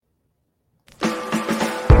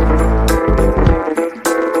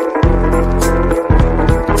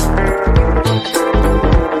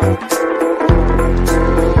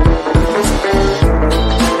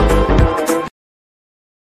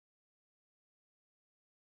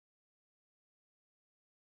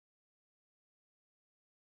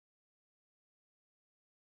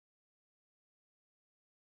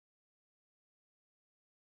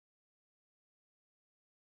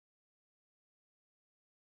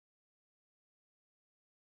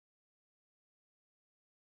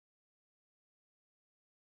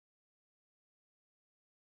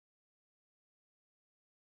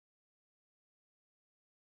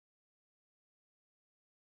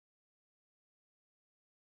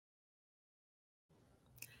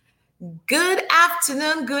Good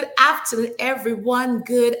afternoon, everyone.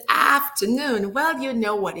 Good afternoon. Well, you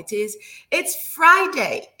know what it is. It's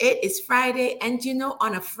Friday. It is Friday, and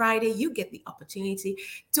on a Friday, you get the opportunity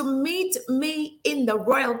to meet me in the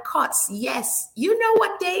royal courts. Yes, you know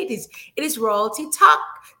what day it is. It is Royalty Talk.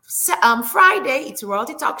 Friday, it's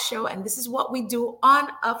Royalty Talk show, and this is what we do on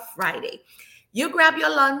a Friday. You grab your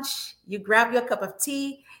lunch, you grab your cup of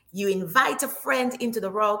tea, you invite a friend into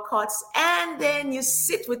the royal courts, and then you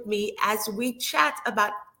sit with me as we chat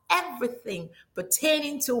about everything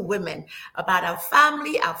pertaining to women, about our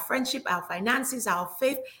family, our friendship, our finances, our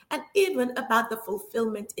faith, and even about the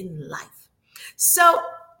fulfillment in life. So,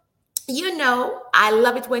 I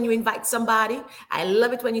love it when you invite somebody. I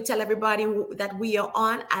love it when you tell everybody that we are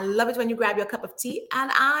on. I love it when you grab your cup of tea.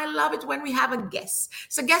 And I love it when we have a guest.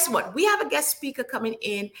 So guess what? We have a guest speaker coming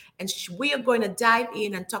in, and we are going to dive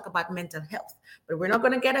in and talk about mental health. But we're not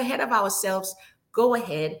going to get ahead of ourselves. Go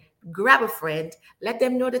ahead, grab a friend, let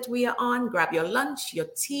them know that we are on, grab your lunch, your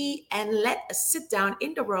tea, and let us sit down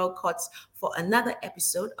in the royal courts for another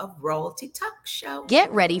episode of Royalty Talk Show.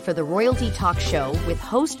 Get ready for the Royalty Talk Show with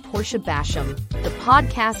host Portia Basham, the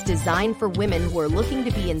podcast designed for women who are looking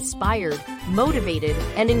to be inspired, motivated,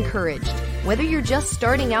 and encouraged. Whether you're just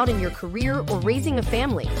starting out in your career or raising a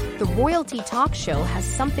family, the Royalty Talk Show has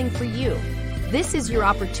something for you. This is your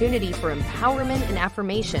opportunity for empowerment and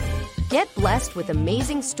affirmation. Get blessed with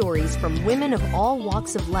amazing stories from women of all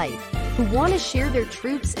walks of life who want to share their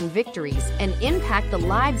truths and victories and impact the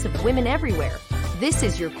lives of women everywhere. This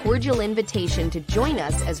is your cordial invitation to join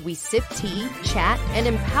us as we sip tea, chat, and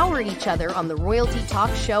empower each other on the Royalty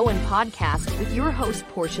Talk Show and podcast with your host,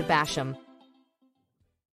 Portia Basham.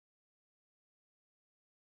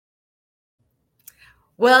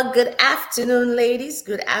 Well, good afternoon, ladies.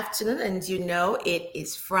 Good afternoon. And it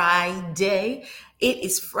is Friday. It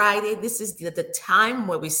is Friday. This is the time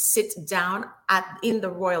where we sit down in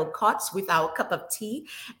the royal courts with our cup of tea,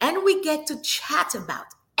 and we get to chat about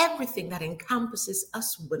everything that encompasses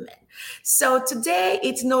us women. So today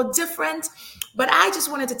it's no different, but I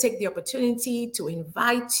just wanted to take the opportunity to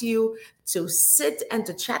invite you to sit and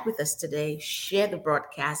to chat with us today, share the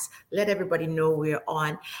broadcast, let everybody know we're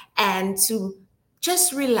on, and to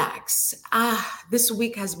just relax. This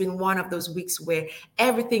week has been one of those weeks where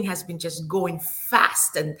everything has been just going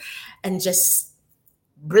fast and just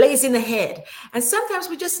blazing ahead. And sometimes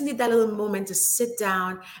we just need that little moment to sit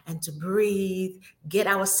down and to breathe, get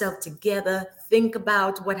ourselves together, think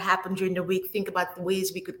about what happened during the week, think about the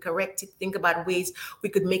ways we could correct it, think about ways we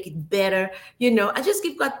could make it better, and just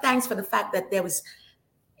give God thanks for the fact that there was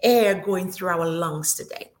air going through our lungs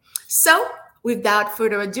today. So, without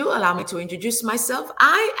further ado, allow me to introduce myself.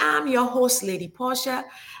 I am your host, Lady Portia,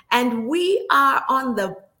 and we are on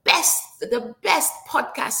the best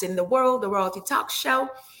podcast in the world, the Royalty Talk Show.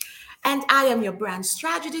 And I am your brand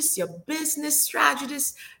strategist, your business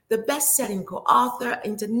strategist, the best-selling co-author,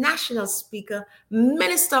 international speaker,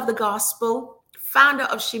 minister of the gospel, founder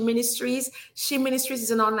of She Ministries. She Ministries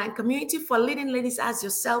is an online community for leading ladies as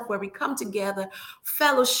yourself, where we come together,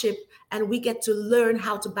 fellowship, and we get to learn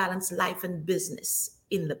how to balance life and business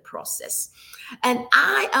in the process. And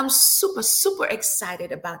I am super, super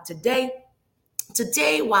excited about today.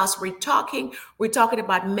 Today, whilst we're talking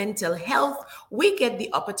about mental health. We get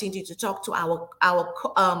the opportunity to talk to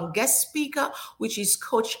our guest speaker, which is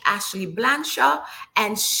Coach Ashley Blanshaw,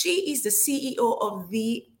 and she is the CEO of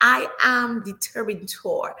the I Am Determined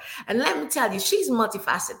Tour. And let me tell you, she's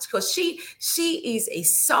multifaceted because she is a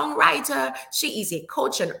songwriter, she is a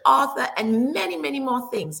coach and author, and many, many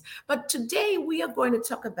more things. But today we are going to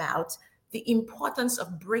talk about the importance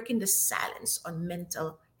of breaking the silence on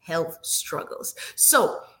mental health struggles.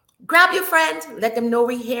 So grab your friend, let them know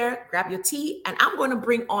we're here, grab your tea, and I'm going to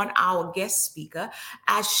bring on our guest speaker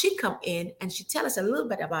as she come in and she tell us a little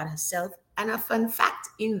bit about herself and a fun fact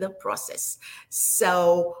in the process.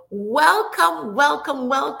 So welcome,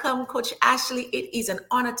 Coach Ashley. It is an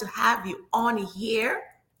honor to have you on here.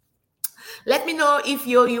 Let me know if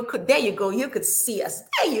you could, there you go, you could see us.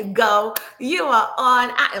 There you go. You are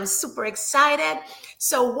on. I am super excited.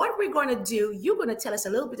 So what we're going to do, you're going to tell us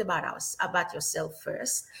a little bit about yourself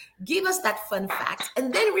first. Give us that fun fact,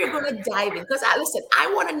 and then we're going to dive in. Because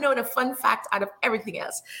I want to know the fun fact out of everything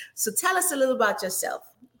else. So tell us a little about yourself.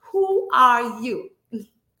 Who are you?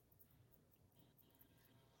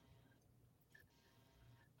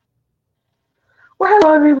 Well,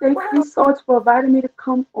 hello, everybody. Thank you so much for inviting me to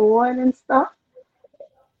come on and stuff.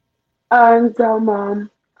 And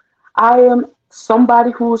I am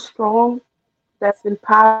somebody who is strong, that's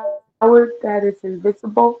empowered, that is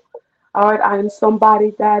invincible. All right, I am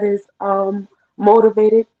somebody that is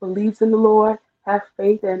motivated, believes in the Lord, have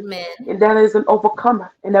faith, Man. and that is an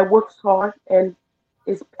overcomer, and that works hard and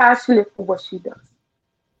is passionate for what she does.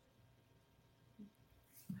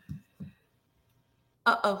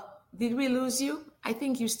 Uh-oh. Did we lose you? I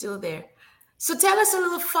think you're still there. So tell us a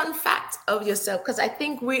little fun fact of yourself, because I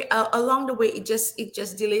think we along the way it just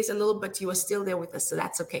delays a little, but you are still there with us, so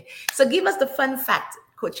that's okay. So give us the fun fact,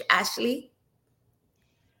 Coach Ashley.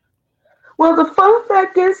 Well, the fun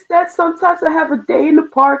fact is that sometimes I have a day in the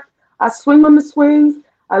park. I swing on the swings.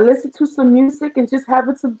 I listen to some music and just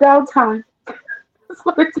having some downtime. That's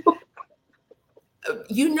what I do.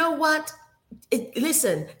 You know what?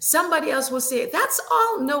 Listen, somebody else will say that's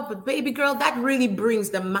all. No, but baby girl, that really brings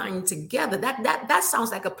the mind together. That sounds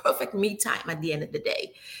like a perfect me time at the end of the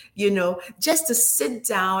day. Just to sit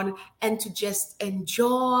down and to just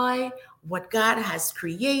enjoy what God has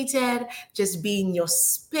created, just be in your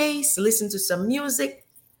space, listen to some music,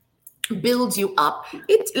 build you up.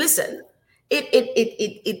 It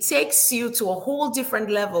takes you to a whole different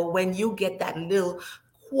level when you get that little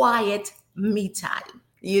quiet me time.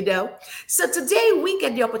 So today we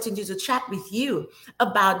get the opportunity to chat with you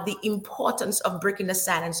about the importance of breaking the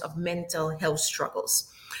silence of mental health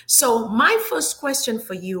struggles. So my first question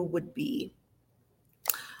for you would be,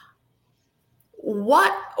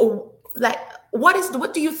 what like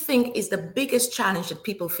what do you think is the biggest challenge that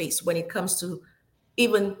people face when it comes to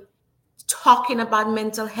even talking about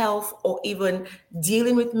mental health or even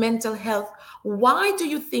dealing with mental health? Why do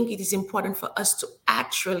you think it is important for us to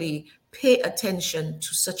actually pay attention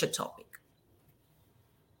to such a topic?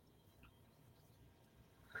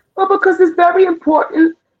 Well, because it's very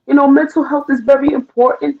important. Mental health is very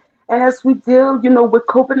important. And as we deal, with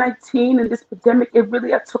COVID-19 and this pandemic, it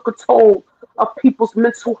really took a toll of people's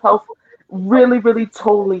mental health, really, really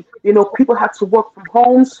totally. People had to work from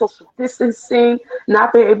home, social distancing,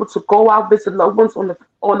 not be able to go out, visit loved ones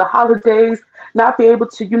on the holidays, not be able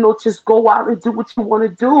to, just go out and do what you want to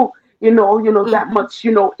do, that Mhm. much,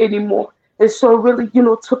 anymore. And so it really, it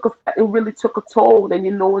really took a toll,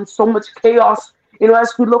 and so much chaos.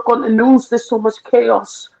 As we look on the news, there's so much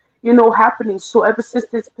chaos, happening. So ever since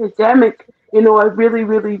this pandemic, it really,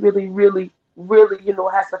 really, really, really, really,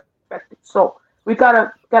 has affected. So we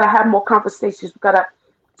gotta have more conversations. We gotta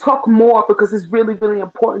talk more because it's really, really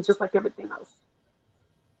important, just like everything else.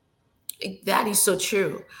 That is so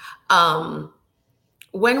true. Um,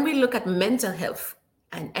 when we look at mental health,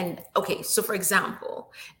 and okay, so for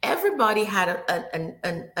example, everybody had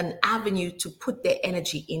an avenue to put their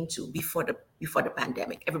energy into before the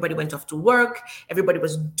pandemic. Everybody went off to work, everybody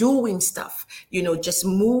was doing stuff, just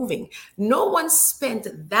moving. No one spent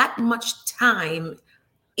that much time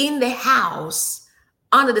in the house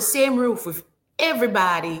under the same roof with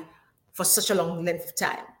everybody for such a long length of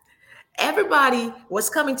time. Everybody was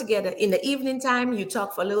coming together in the evening time. You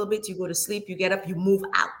talk for a little bit, you go to sleep, you get up, you move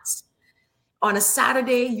out. On a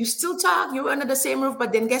Saturday, you still talk, you're under the same roof,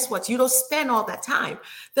 but then guess what? You don't spend all that time.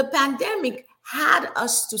 The pandemic had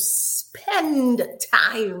us to spend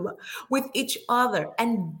time with each other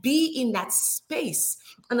and be in that space.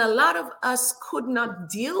 And a lot of us could not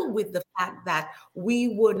deal with the fact that we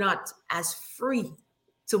were not as free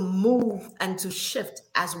to move and to shift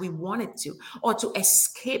as we wanted to, or to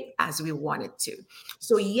escape as we wanted to.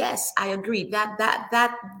 So yes, I agree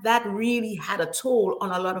that really had a toll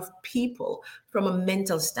on a lot of people from a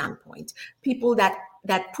mental standpoint. People that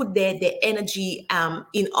put their energy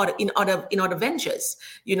in other ventures.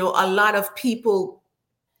 A lot of people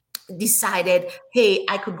decided, hey,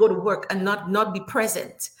 I could go to work and not be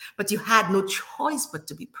present, but you had no choice but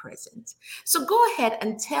to be present. So go ahead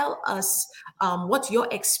and tell us what your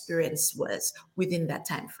experience was within that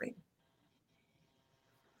time frame.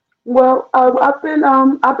 Well, I've been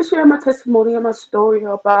sharing my testimony and my story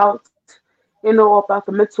about the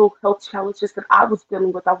mental health challenges that I was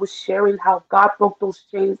dealing with. I was sharing how God broke those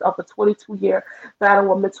chains of a 22-year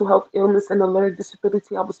battle of mental health illness and a learning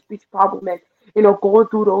disability. I was speech problem and going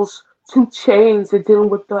through those two chains and dealing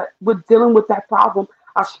with that problem.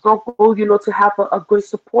 I struggled, to have a great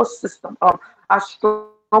support system. I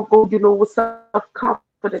struggled, with self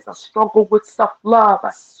confidence. I struggled with self love.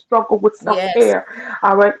 I struggled with self care. Yes.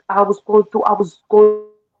 All right, I was going through a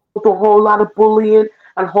whole lot of bullying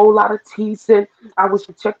and a whole lot of teasing. I was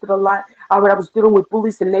rejected a lot. All right, I was dealing with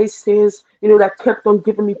bullies and naysayers, that kept on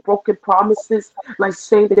giving me broken promises, like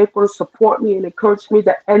saying that they're going to support me and encourage me,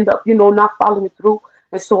 that end up, not following through.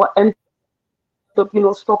 And so I end up,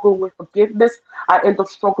 struggling with forgiveness. I end up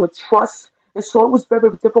struggling with trust. And so it was very,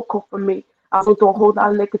 very difficult for me. I was going through a whole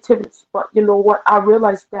lot of negativities. But you know what? I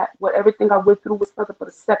realized that what everything I went through was nothing but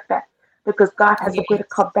a setback because God has a greater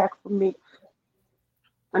Yes. comeback for me.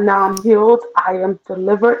 And now I'm healed. I am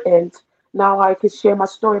delivered, and Now I can share my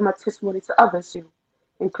story, my testimony to others to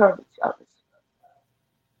encourage others.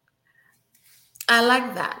 I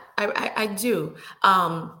like that. I do.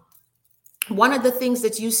 One of the things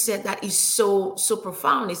that you said that is so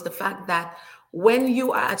profound is the fact that when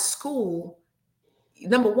you are at school,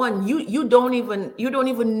 number one, you don't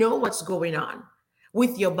even know what's going on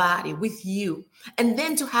with your body, with you, and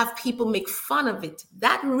then to have people make fun of it,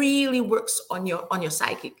 that really works on your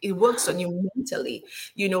psychic. It works on you mentally,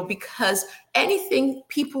 because anything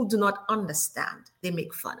people do not understand, they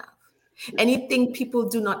make fun of. Anything people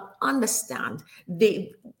do not understand,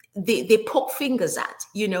 they poke fingers at,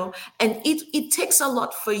 and it takes a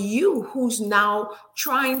lot for you who's now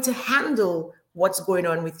trying to handle what's going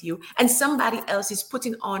on with you, and somebody else is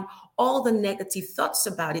putting on all the negative thoughts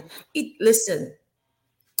about it. Listen,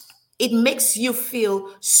 it makes you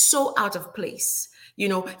feel so out of place.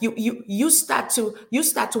 You start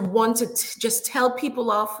to want to just tell people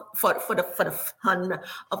off for the fun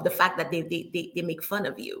of the fact that they make fun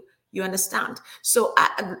of you. You understand? So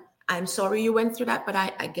I'm sorry you went through that, but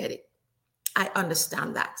I get it. I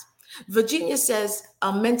understand that. Virginia says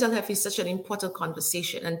mental health is such an important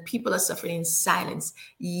conversation and people are suffering in silence.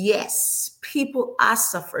 Yes, people are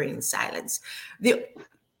suffering in silence. The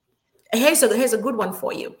Here's a good one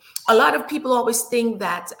for you. A lot of people always think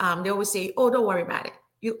that they always say, "Oh, don't worry about it.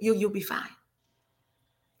 You'll be fine.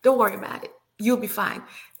 Don't worry about it. You'll be fine."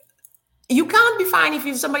 You can't be fine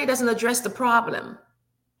if somebody doesn't address the problem.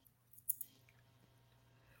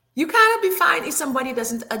 You cannot be fine if somebody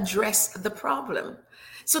doesn't address the problem.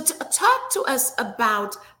 So talk to us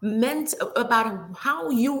about how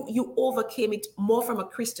you overcame it more from a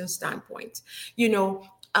Christian standpoint.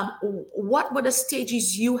 What were the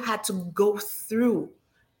stages you had to go through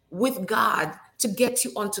with God to get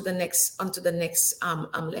you onto the next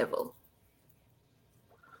level?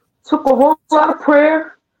 Took a whole lot of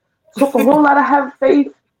prayer, took a whole lot of having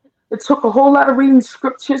faith, it took a whole lot of reading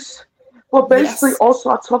scriptures. But basically, Yes, also,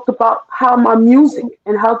 I talked about how my music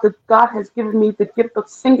and how God has given me the gift of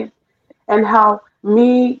singing, and how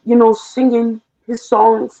me, singing His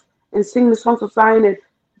songs and singing the songs of Zion and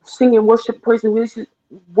singing worship, praise and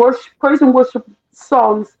worship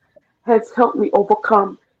songs has helped me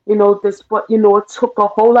overcome, this. But it took a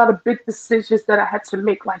whole lot of big decisions that I had to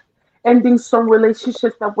make, like ending some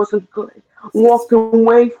relationships that wasn't good, walking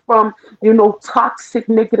away from, toxic,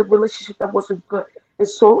 negative relationship that wasn't good. And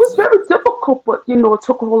so it was yes, very difficult, but it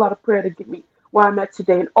took a whole lot of prayer to get me where I'm at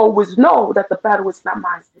today, and always know that the battle is not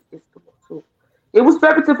mine, it's the Lord too. It was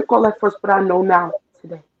very difficult at first, but I know now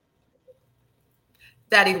today.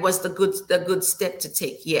 that it was the good step to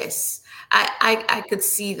take. Yes, I could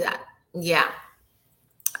see that. Yeah.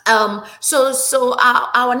 So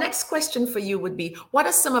our next question for you would be: what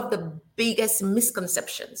are some of the biggest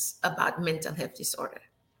misconceptions about mental health disorder?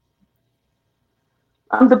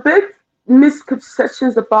 The big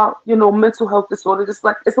misconceptions about mental health disorder is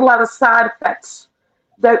like it's a lot of side effects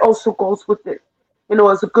that also goes with it.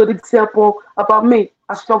 As a good example about me,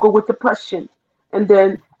 I struggle with depression, and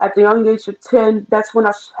then at the young age of 10, that's when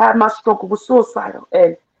I had my struggle with suicidal,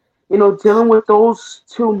 and dealing with those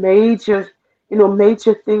two major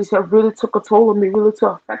things that really took a toll on me, really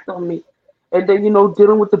took effect on me. And then,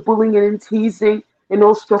 dealing with the bullying and teasing,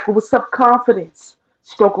 struggle with self confidence,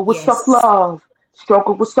 struggle with self Yes, love,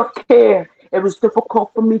 struggle with self care. It was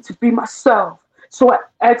difficult for me to be myself. So I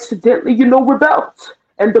accidentally, rebelled.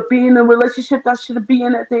 And to be in a relationship that I shouldn't be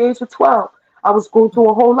in at the age of 12. I was going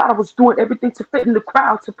through a whole lot. I was doing everything to fit in the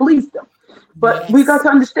crowd to please them. But we got yes. to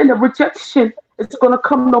understand that rejection is going to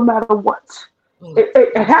come no matter what. Mm.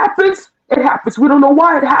 It happens. It happens. We don't know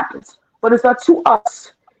why it happens, but it's up to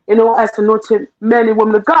us, as anointed men and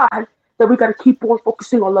women of God, that we got to keep on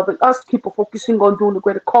focusing on loving us, keep on focusing on doing the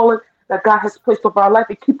greater calling that God has placed over our life,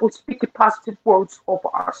 and keep on speaking positive words over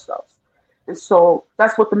ourselves. And so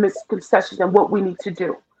that's what the misconceptions and what we need to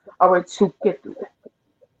do, all right, to get through that.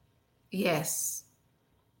 Yes.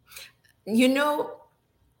 You know,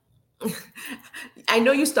 I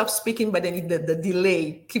know you stopped speaking, but then the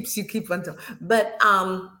delay keep on talking. But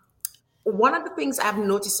one of the things I've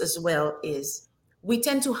noticed as well is we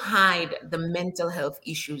tend to hide the mental health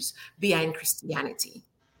issues behind Christianity.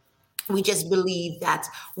 We just believe that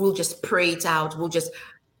we'll just pray it out.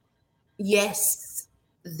 Yes,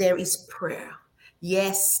 there is prayer.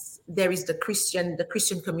 Yes, there is the Christian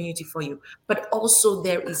community for you, but also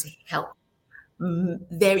there is help.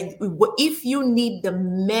 There, if you need the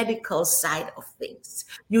medical side of things,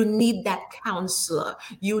 you need that counselor,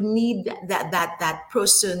 you need that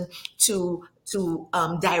person to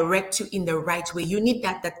direct you in the right way. You need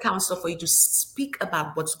that counselor for you to speak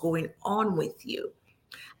about what's going on with you.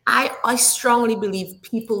 I strongly believe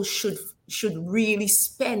people should really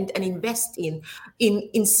spend and invest in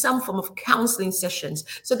some form of counseling sessions,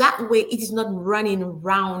 so that way it is not running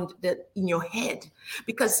around in your head.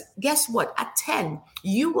 Because guess what, at 10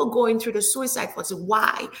 you were going through the suicide thoughts.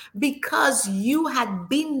 Why? Because you had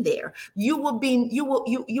been there. You were being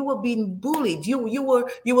bullied. You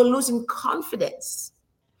were losing confidence.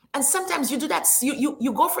 And sometimes you do that,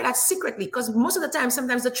 you go for that secretly, because most of the time,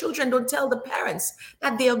 sometimes the children don't tell the parents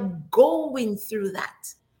that they are going through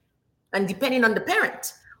that. And depending on the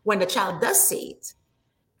parent, when the child does say it,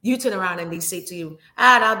 you turn around and they say to you,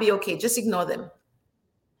 that'll be okay, just ignore them.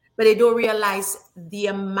 But they don't realize the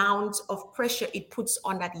amount of pressure it puts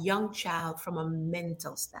on that young child from a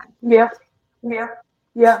mental standpoint. Yeah,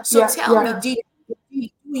 yeah, So yeah, tell yeah. me,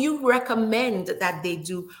 do you recommend that they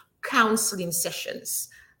do counseling sessions?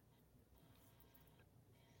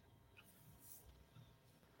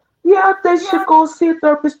 Yeah, they should go see a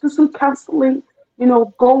therapist, do some counseling,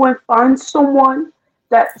 go and find someone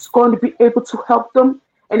that's going to be able to help them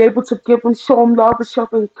and able to give them, show them love and show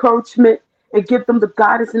them encouragement and give them the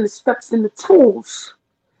guidance and the steps and the tools,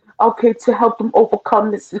 okay, to help them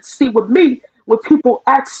overcome this. And see, with me, when people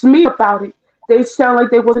ask me about it, they sound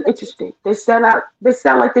like they wasn't interested. They sound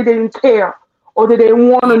like they didn't care or they didn't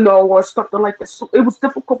want to Yeah. know or something like that. So it was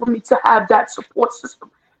difficult for me to have that support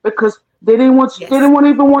system because they Yes. didn't want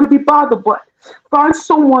even want to be bothered. But find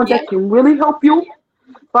someone Yeah. that can really help you.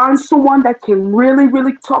 Find someone that can really,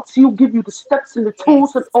 really talk to you, give you the steps and the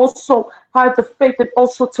tools, and Yes. also have the faith and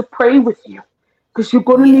also to pray with you because you're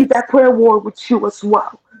going to need Yes. that prayer war with you as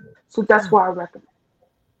well. So that's why I recommend.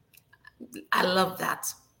 I love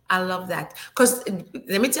that. I love that. Because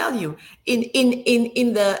let me tell you, in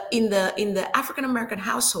the African American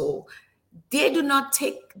household, they do not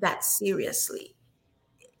take that seriously.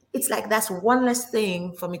 It's like that's one less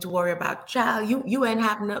thing for me to worry about. Child, you ain't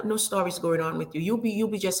have no stories going on with you. You'll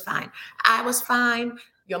be just fine. I was fine.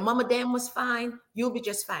 Your mama Dan was fine. You'll be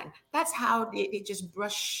just fine. That's how they just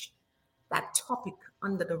brush that topic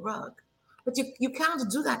under the rug. But you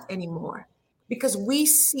can't do that anymore, because we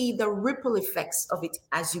see the ripple effects of it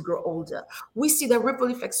as you grow older. We see the ripple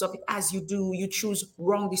effects of it as you choose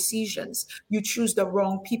wrong decisions. You choose the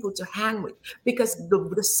wrong people to hang with. Because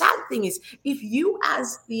the sad thing is, if you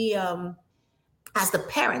as the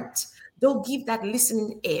parent don't give that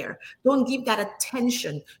listening ear, don't give that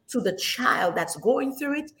attention to the child that's going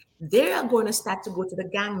through it, they are going to start to go to the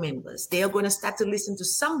gang members. They are going to start to listen to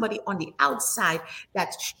somebody on the outside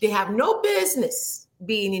that they have no business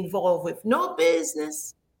being involved with, no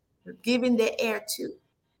business giving their ear to,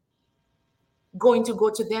 going to go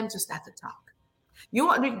to them to start to talk. You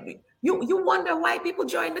wonder why people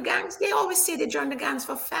join the gangs. They always say they join the gangs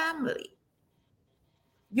for family.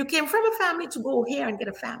 You came from a family to go here and get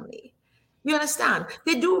a family. You understand?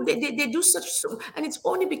 They do such so, and it's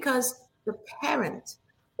only because the parent,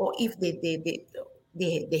 or if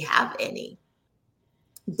they have any,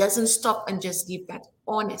 doesn't stop and just give that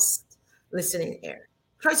honest listening ear.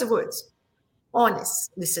 Choice of words,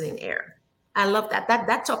 honest listening ear. I love that.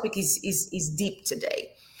 That topic is deep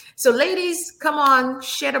today. So, ladies, come on,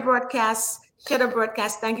 share the broadcast. Share the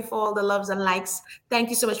broadcast. Thank you for all the loves and likes. Thank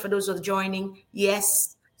you so much for those who are joining.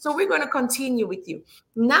 Yes. So we're going to continue with you.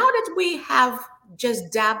 Now that we have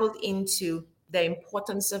just dabbled into the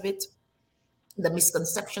importance of it, the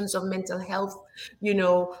misconceptions of mental health,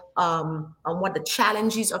 and what the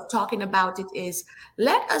challenges of talking about it is,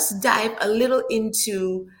 let us dive a little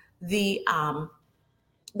into the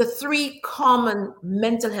three common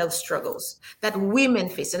mental health struggles that women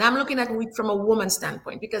face. And I'm looking at it from a woman's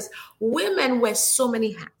standpoint, because women wear so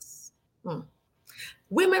many hats. Hmm.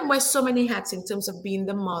 Women wear so many hats in terms of being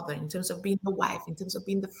the mother, in terms of being the wife, in terms of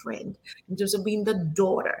being the friend, in terms of being the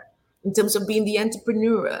daughter, in terms of being the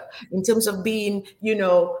entrepreneur, in terms of being,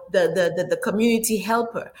 the community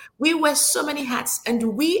helper. We wear so many hats,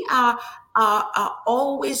 and we are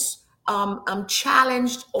always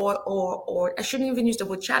challenged, or I shouldn't even use the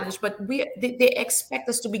word challenge, but they expect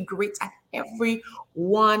us to be great at every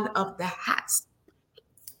one of the hats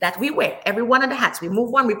that we wear. Every one of the hats, we move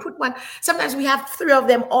one, we put one. Sometimes we have three of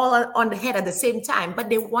them all on the head at the same time, but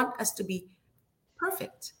they want us to be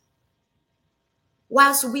perfect.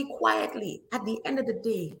 Whilst we quietly, at the end of the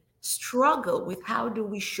day, struggle with how do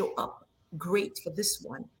we show up great for this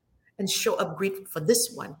one, and show up great for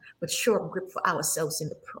this one, but show up great for ourselves in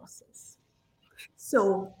the process.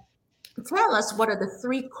 So tell us, what are the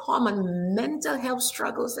three common mental health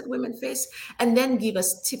struggles that women face, and then give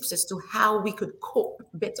us tips as to how we could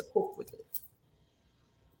better cope with it.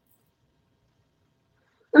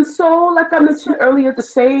 And so, like I mentioned earlier, the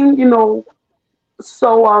same,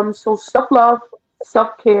 so self love,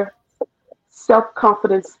 self care, self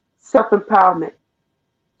confidence, self empowerment.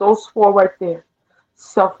 Those four right there: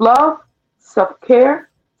 self love, self care,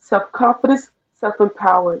 self confidence, self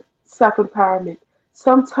empowerment.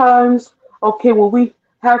 Sometimes, okay, when we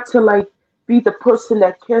have to like be the person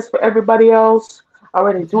that cares for everybody else, all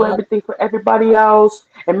right, and do Mhm. everything for everybody else,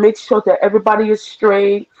 and make sure that everybody is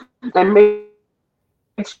straight, and make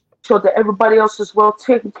sure that everybody else is well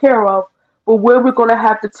taken care of. But where we're gonna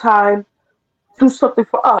have the time to do something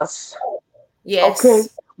for us, okay? Yes.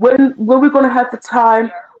 When we're gonna have the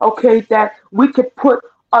time, okay, that we can put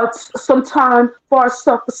some time for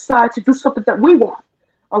ourselves aside to do something that we want.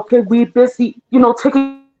 Okay, we busy,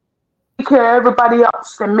 taking care of everybody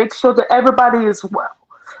else and make sure that everybody is well.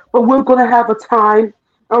 But we're gonna have a time,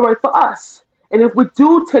 all right, for us. And if we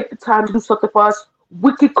do take the time to do something for us,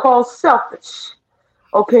 we could call selfish.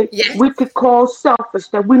 Okay, we Yes. could call selfish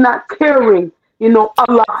that we're not caring, a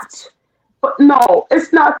lot. But no,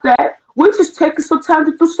 it's not that. We're just taking some time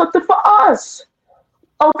to do something for us.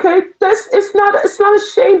 Okay, this it's not a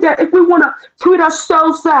shame that if we want to treat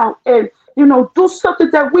ourselves out and do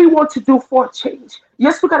something that we want to do for a change.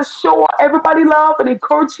 Yes, we got to show everybody love and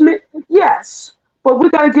encouragement. Yes, but we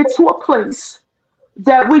got to get to a place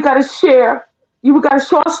that we got to share. We got to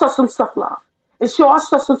show ourselves some self love and show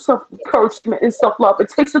ourselves some self encouragement and self love. It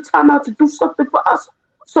takes the time out to do something for us.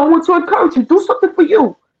 So I want to encourage you: do something for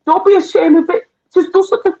you. Don't be ashamed of it. Just do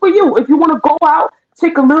something for you. If you want to go out,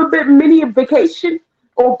 take a little bit mini vacation,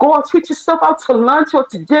 or go and treat yourself out to lunch or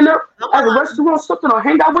to dinner Come at a on. restaurant or something, or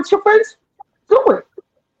hang out with your friends, do it.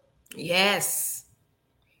 Yes.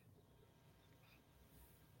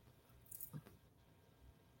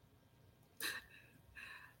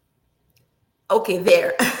 Okay,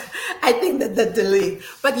 there. I think that the delay.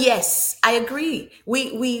 But yes, I agree.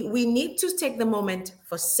 We need to take the moment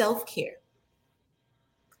for self-care.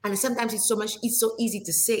 And sometimes it's so easy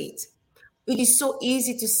to say it. It is so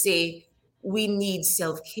easy to say we need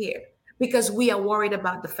self-care because we are worried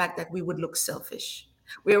about the fact that we would look selfish.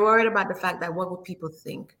 We're worried about the fact that what would people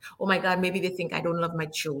think? Oh my God, maybe they think I don't love my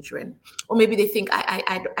children, or maybe they think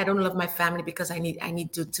I don't love my family because I need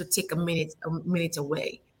to take a minute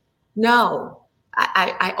away. No,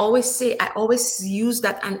 I always say, I always use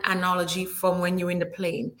that analogy from when you're in the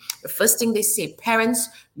plane. The first thing they say, parents,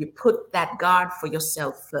 you put that guard for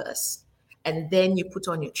yourself first. And then you put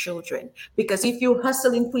on your children. Because if you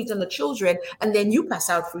hustle and put it on the children and then you pass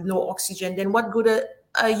out with no oxygen, then what good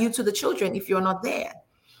are you to the children if you're not there?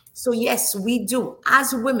 So, yes, we do.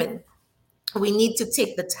 As women, we need to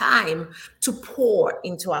take the time to pour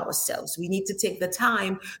into ourselves. We need to take the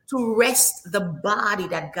time to rest the body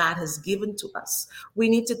that God has given to us. We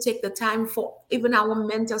need to take the time for even our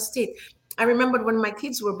mental state. I remember when my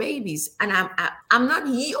kids were babies, and I'm not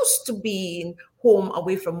used to being home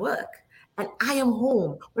away from work, and I am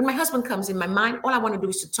home. When my husband comes in my mind, all I want to do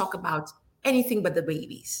is to talk about anything but the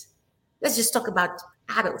babies. Let's just talk about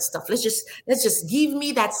adult stuff. Let's just give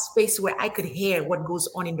me that space where I could hear what goes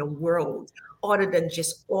on in the world, other than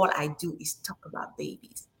just all I do is talk about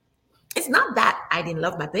babies. It's not that I didn't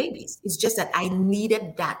love my babies. It's just that I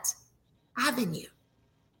needed that avenue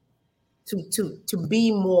to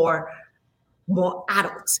be more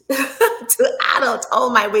adult, to adult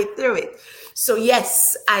all my way through it. So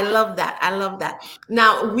yes, I love that. I love that.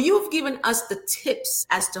 Now you've given us the tips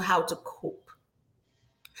as to how to cope.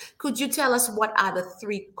 Could you tell us what are the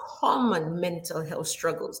three common mental health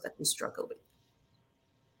struggles that we struggle with?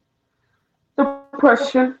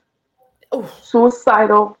 Depression, Oh,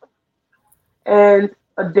 suicidal, and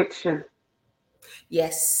addiction.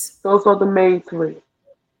 yes, Those are the main three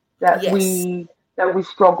that yes, we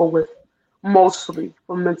struggle with mostly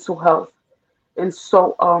for mental health. And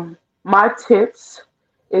so my tips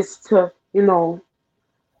is to,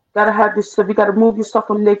 gotta have yourself, you gotta move yourself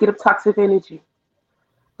from negative toxic energy.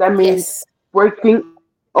 That means yes. breaking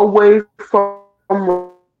away from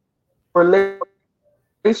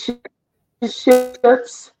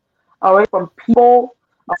relationships, all right, from people,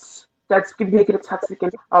 that's giving you negative toxic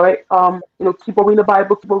energy. All right. Keep on reading the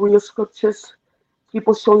Bible, keep on reading your scriptures, keep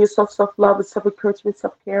on showing yourself self-love and self-encouragement,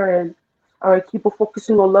 self-care, and all right, keep on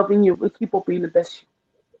focusing on loving you and keep on being the best you.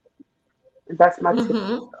 And that's my tip for Hmm.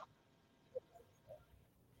 yourself.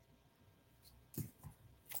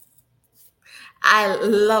 I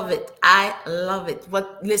love it. I love it.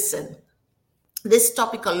 But listen, this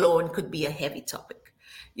topic alone could be a heavy topic.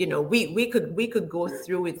 We could go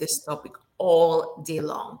through with this topic all day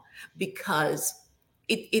long because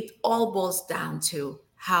it all boils down to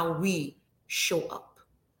how we show up.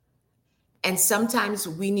 And sometimes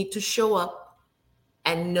we need to show up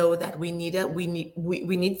and know that we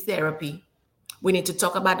need therapy. We need to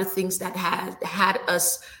talk about the things that had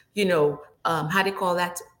us, how do you call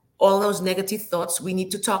that, all those negative thoughts, we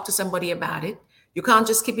need to talk to somebody about it. You can't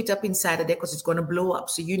just keep it up inside of there because it's going to blow up.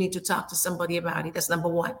 So you need to talk to somebody about it. That's number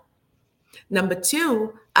one. Number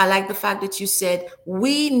two, I like the fact that you said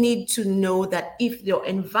we need to know that if your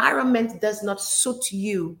environment does not suit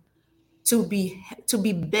you to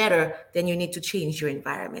be better, then you need to change your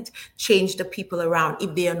environment, change the people around.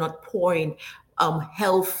 If they are not pouring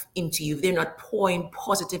health into you, if they're not pouring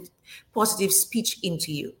positive speech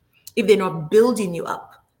into you, if they're not building you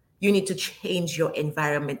up, you need to change your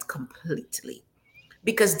environment completely.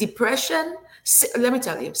 Because depression, let me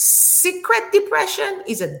tell you, secret depression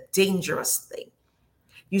is a dangerous thing.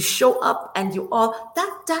 You show up and you all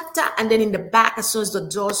that, and then in the back, as soon as the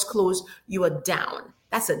doors close, you are down.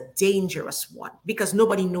 That's a dangerous one because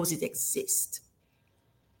nobody knows it exists.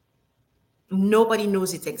 Nobody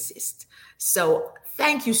knows it exists. So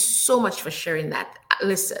thank you so much for sharing that.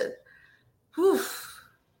 Listen, whew,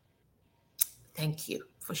 thank you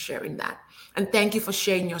for sharing that. And thank you for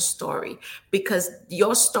sharing your story because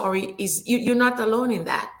your story is you're not alone in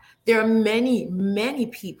that. There are many, many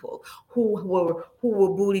people who were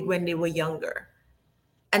bullied when they were younger.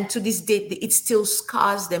 And to this day, it still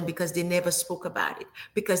scars them because they never spoke about it,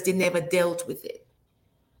 because they never dealt with it.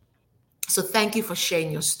 So thank you for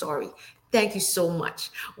sharing your story. Thank you so much.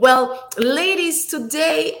 Well, ladies,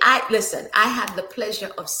 today I had the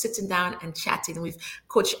pleasure of sitting down and chatting with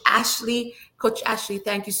Coach Ashley. Coach Ashley,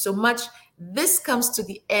 thank you so much. This comes to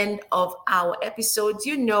the end of our episode.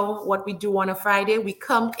 You know what we do on a Friday. We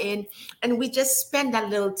come in and we just spend that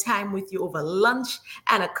little time with you over lunch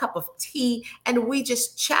and a cup of tea, and we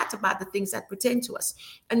just chat about the things that pertain to us.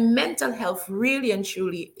 And mental health really and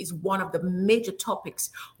truly is one of the major topics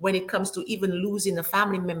when it comes to even losing a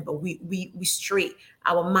family member. We stray,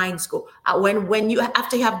 our minds go. When you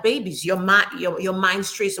after you have babies, your mind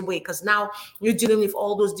strays away because now you're dealing with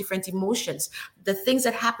all those different emotions, the things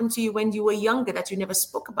that happened to you when you were younger that you never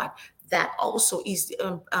spoke about. That also is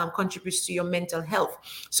contributes to your mental health.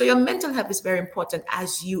 So your mental health is very important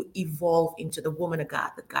as you evolve into the woman of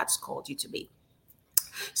God that God's called you to be.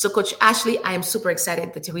 So, Coach Ashley, I am super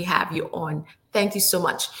excited that we have you on. Thank you so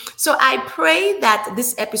much. So, I pray that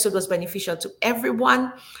this episode was beneficial to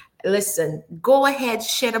everyone. Listen, go ahead,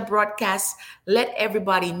 share the broadcast. Let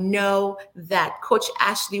everybody know that Coach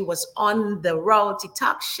Ashley was on the RoyalTEA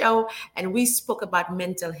Talk show and we spoke about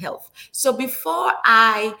mental health. So, before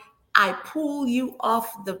I pull you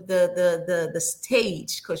off the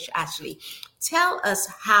stage, Coach Ashley, tell us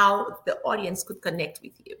how the audience could connect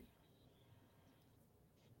with you.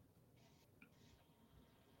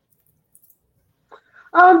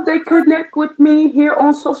 They connect with me here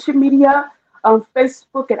on social media, on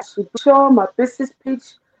Facebook at Ashley Blanshaw, my business page,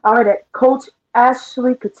 all right, at Coach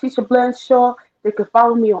Ashley Katisha Blanshaw. They can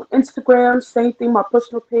follow me on Instagram, same thing, my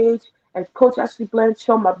personal page at Coach Ashley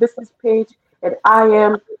Blanshaw, my business page at I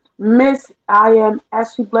am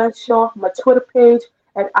Ashley Blanshaw, my Twitter page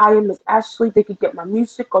at I am Miss Ashley. They can get my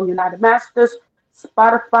music on United Masters,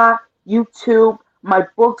 Spotify, YouTube, my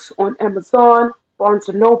books on Amazon, Barnes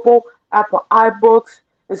and Noble, Apple iBooks,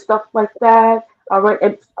 and stuff like that. All right,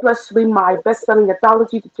 and especially my best-selling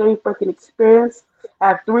anthology, The Jane Birkin Experience. I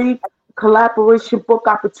have 3 collaboration book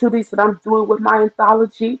opportunities that I'm doing with my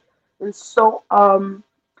anthology, and so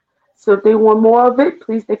if they want more of it,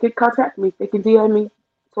 please they can contact me. They can DM me.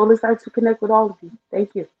 So excited to connect with all of you.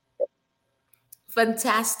 Thank you.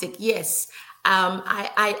 Fantastic. Yes.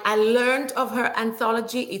 I learned of her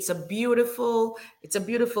anthology. It's a beautiful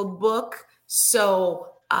book. So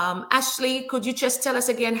Ashley, could you just tell us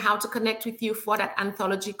again how to connect with you for that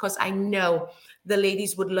anthology? Because I know the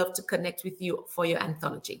ladies would love to connect with you for your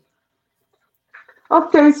anthology.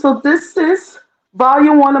 Okay, so this is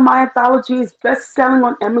volume one of my anthology is best selling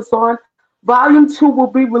on Amazon. Volume two will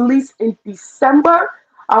be released in December,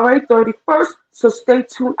 all right, 31st. So stay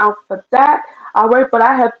tuned out for that. All right, but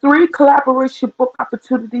I have 3 collaboration book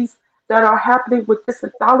opportunities that are happening with this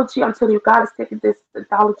anthology. I'm telling you, God is taking this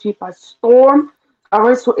anthology by storm. All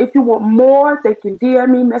right, so if you want more, they can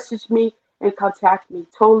DM me, message me, and contact me.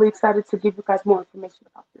 Totally excited to give you guys more information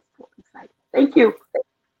about this book. Excited. Thank you.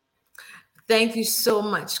 Thank you so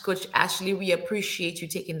much, Coach Ashley. We appreciate you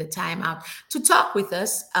taking the time out to talk with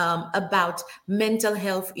us about mental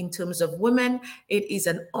health in terms of women. It is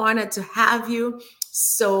an honor to have you.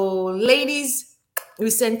 So, ladies, we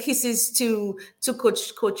send kisses to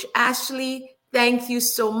Coach Ashley. Thank you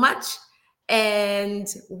so much, and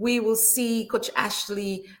we will see Coach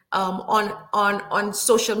Ashley on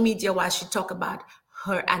social media while she talk about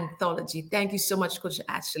her anthology. Thank you so much, Coach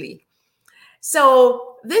Ashley.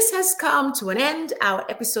 So this has come to an end, our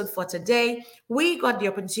episode for today. We got the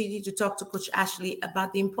opportunity to talk to Coach Ashley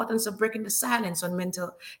about the importance of breaking the silence on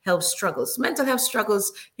mental health struggles. Mental health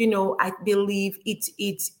struggles, I believe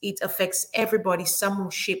it affects everybody,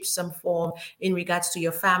 some shape, some form, in regards to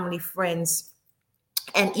your family, friends,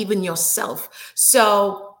 and even yourself.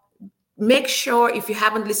 So make sure, if you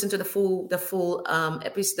haven't listened to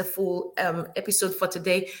episode for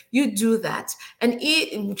today, you do that.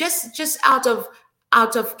 And just out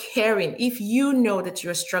of caring, if you know that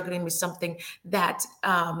you're struggling with something that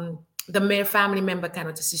the mere family member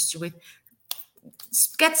cannot assist you with,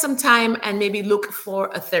 get some time and maybe look for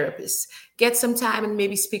a therapist. Get some time and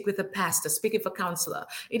maybe speak with a pastor, speak with a counselor.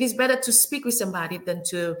 It is better to speak with somebody than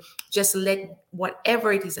to just let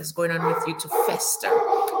whatever it is that's going on with you to fester.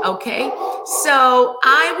 Okay? So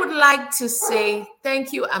I would like to say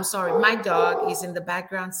thank you. I'm sorry, my dog is in the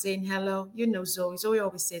background saying hello. Zoe. Zoe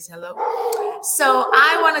always says hello. So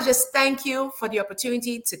I want to just thank you for the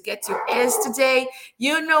opportunity to get your ears today.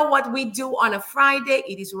 You know what we do on a Friday.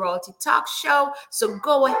 It is RoyalTEA Talk Show. So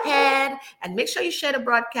go ahead and make sure you share the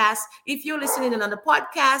broadcast. If you're listening on the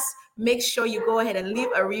podcast, make sure you go ahead and leave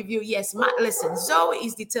a review. Yes, listen, Zoe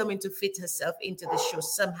is determined to fit herself into the show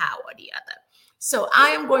somehow or the other. So I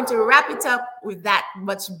am going to wrap it up with that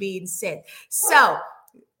much being said. So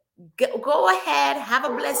go ahead, have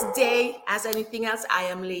a blessed day. As anything else, I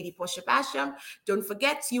am Lady Portia Basham. Don't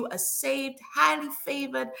forget, you are saved, highly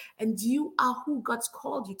favored, and you are who God's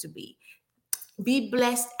called you to be. Be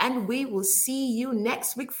blessed, and we will see you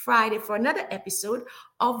next week, Friday, for another episode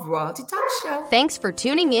of RoyalTEA Talk Show. Thanks for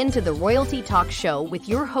tuning in to the RoyalTEA Talk Show with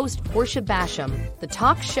your host, Portia Basham, the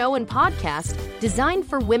talk show and podcast designed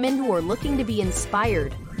for women who are looking to be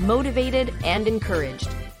inspired, motivated, and encouraged.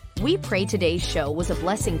 We pray today's show was a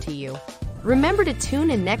blessing to you. Remember to tune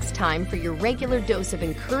in next time for your regular dose of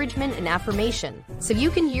encouragement and affirmation, so you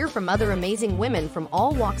can hear from other amazing women from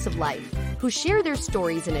all walks of life who share their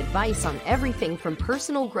stories and advice on everything from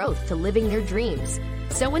personal growth to living their dreams.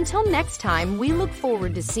 So until next time, we look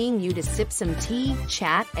forward to seeing you to sip some tea,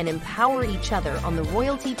 chat, and empower each other on the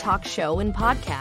RoyalTEA Talk Show and podcast.